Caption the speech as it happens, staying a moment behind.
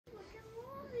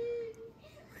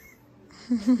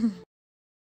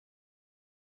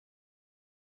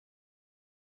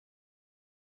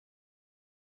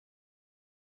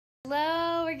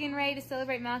Hello, we're getting ready to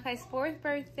celebrate Malachi's 4th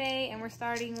birthday, and we're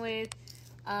starting with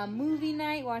movie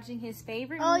night, watching his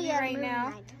favorite movie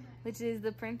now, which is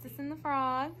The Princess and the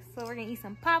Frog. So we're gonna eat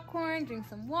some popcorn, drink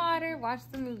some water, watch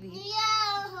the movie.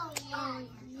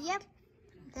 Yep.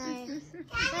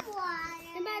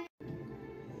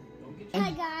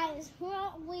 Hi guys,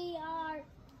 we are.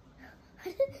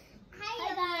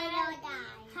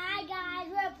 Hi guys,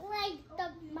 we're playing the.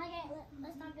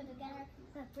 Let's not go together.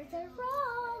 The Princess and the Frog.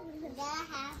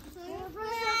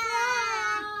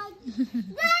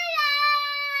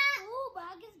 Oh,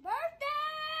 Marcus'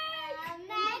 birthday!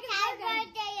 Marcus'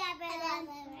 birthday!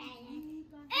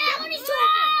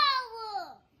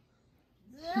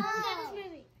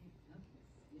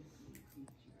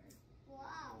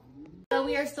 So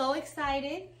we are so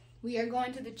excited. We are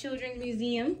going to the Children's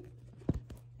Museum.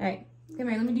 All right, come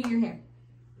here. Let me do your hair.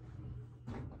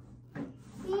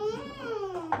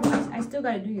 I still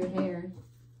gotta do your hair.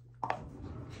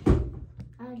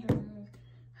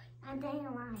 I'm doing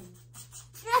a line.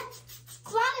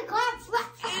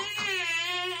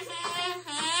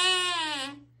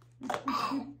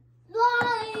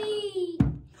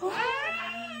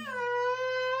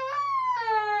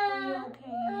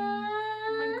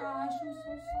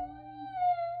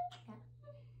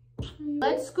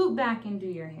 Let's scoot back and do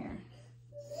your hair.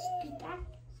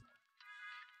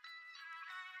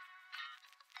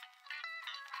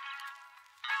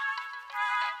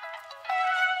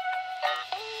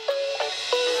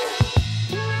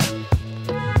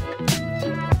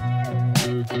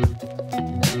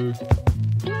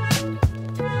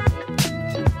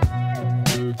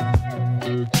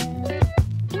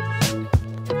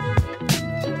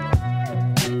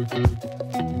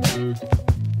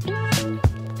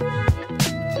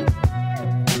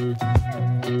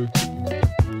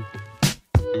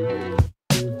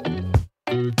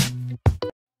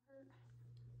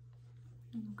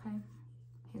 Okay.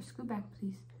 Here, scoot back,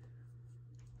 please.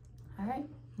 All right.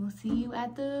 We'll see you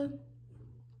at the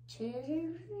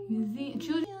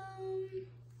museum.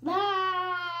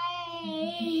 Bye.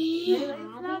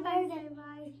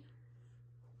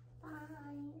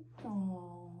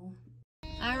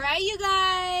 All right, you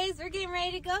guys. We're getting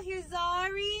ready to go. Here's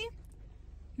Zari,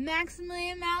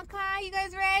 Maximilian, Malachi. You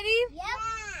guys ready? Yep.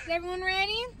 Is everyone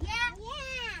ready? Yeah.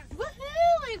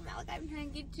 Woohoo! Wait, Malachi, I'm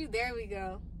trying to get you. There we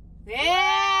go.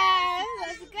 Yeah!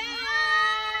 Let's go!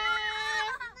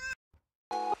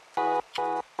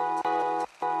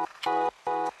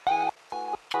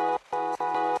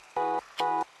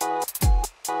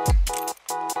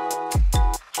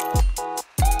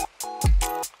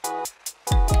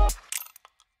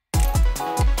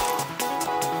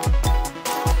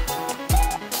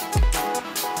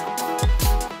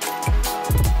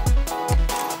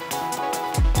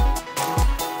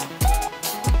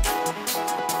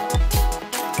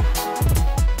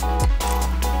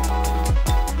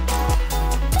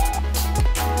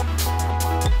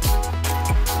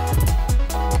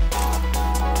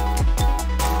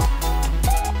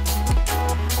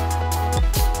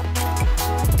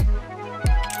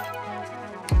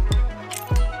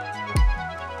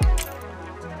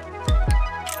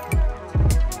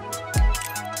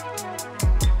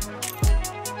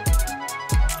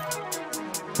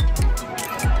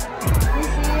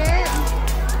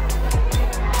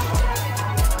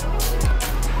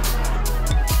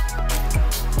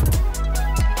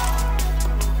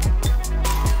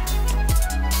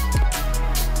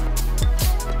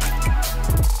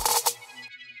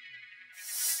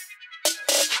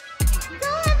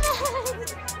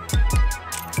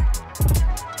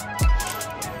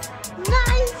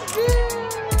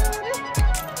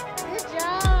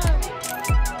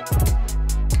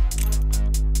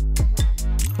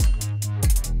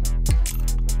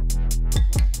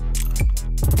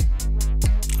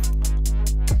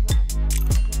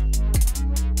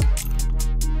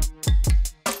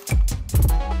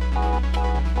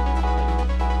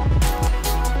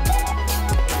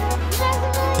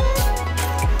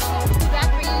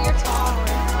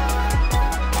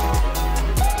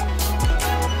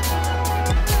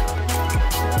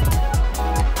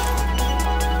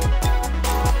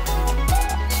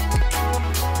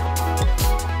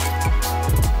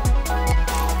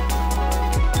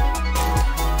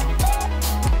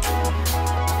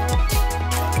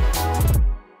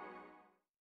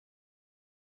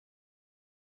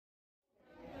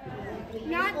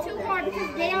 Not too hard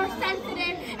because they are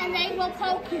sensitive and they will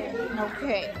poke you.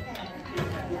 Okay.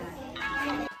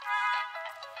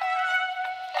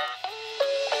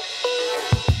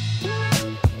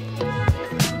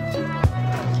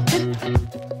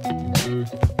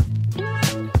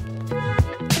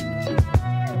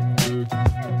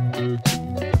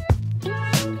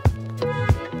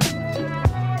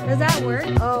 that work?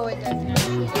 Oh, it does.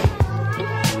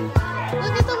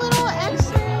 Look at the little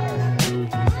extras.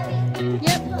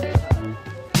 Yep.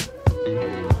 You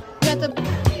got the...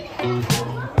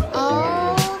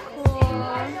 Oh, cool.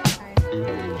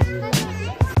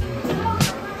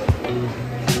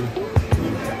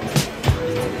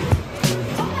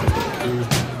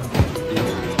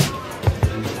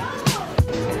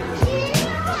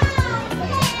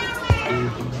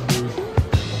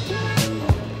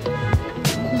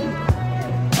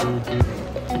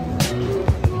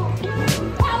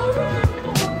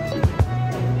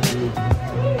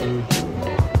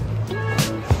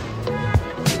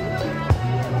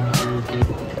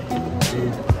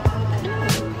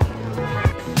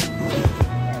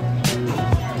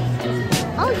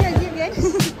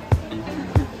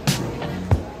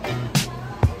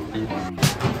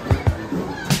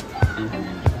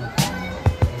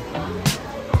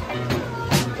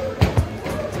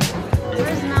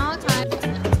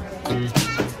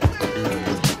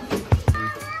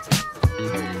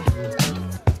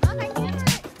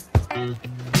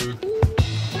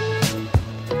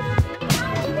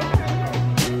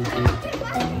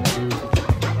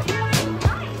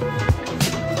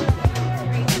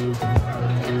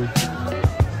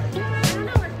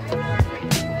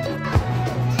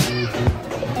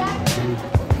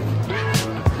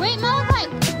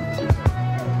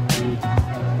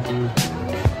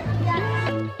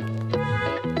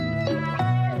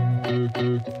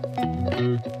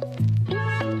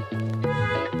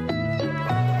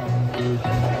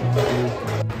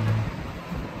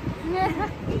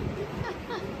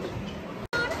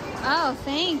 Oh,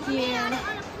 thank you.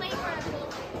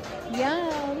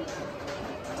 Yum.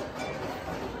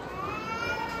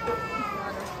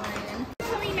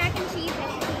 Chili mac and cheese.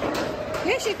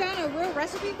 Yeah, she found a real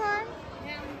recipe card?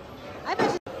 Yeah. I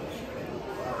bet she...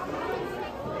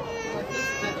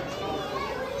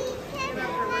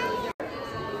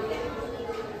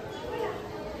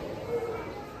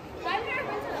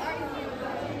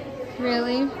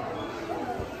 Really?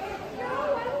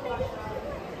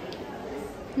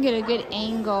 Get a good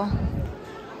angle.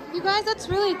 You guys, that's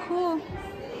really cool.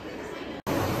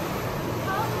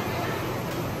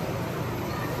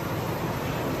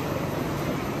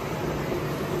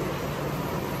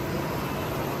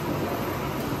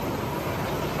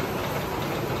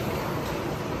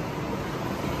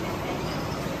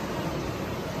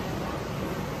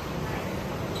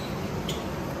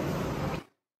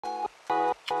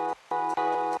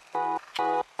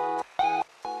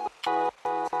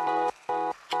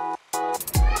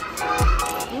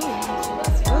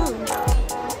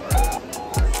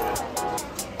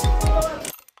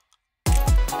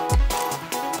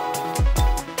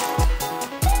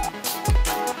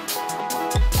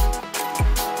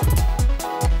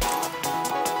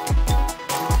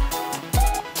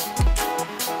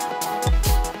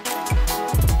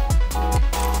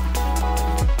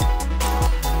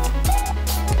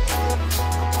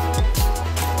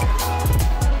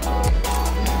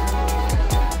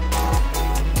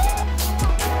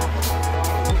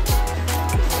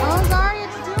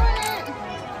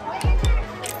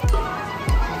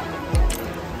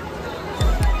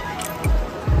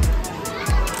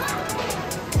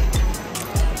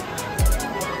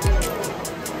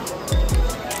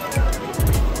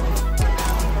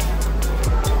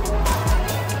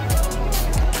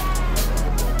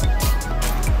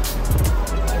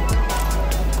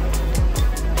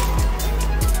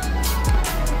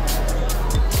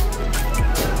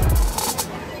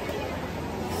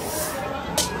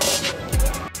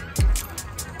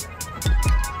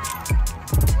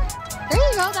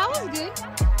 That was good.